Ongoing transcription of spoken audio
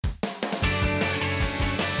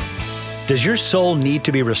Does your soul need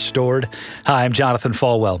to be restored? Hi, I'm Jonathan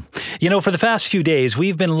Falwell. For the past few days,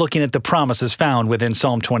 we've been looking at the promises found within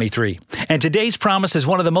Psalm 23. And today's promise is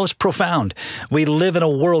one of the most profound. We live in a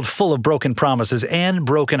world full of broken promises and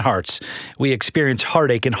broken hearts. We experience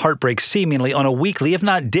heartache and heartbreak seemingly on a weekly, if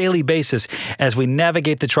not daily basis as we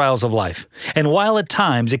navigate the trials of life. And while at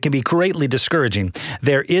times it can be greatly discouraging,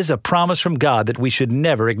 there is a promise from God that we should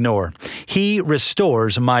never ignore. He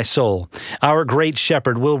restores my soul. Our great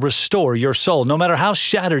shepherd will restore your soul, no matter how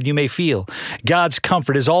shattered you may feel. God's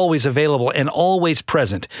comfort is always available and always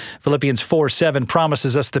present. Philippians 4:7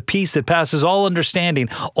 promises us the peace that passes all understanding.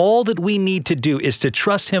 All that we need to do is to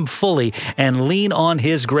trust Him fully and lean on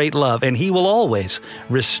His great love, and He will always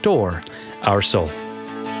restore our soul.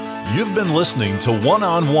 You've been listening to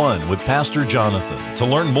One-on-One with Pastor Jonathan. To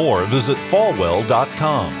learn more, visit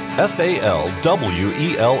falwell.com. Falwell.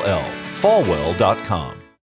 Falwell.com.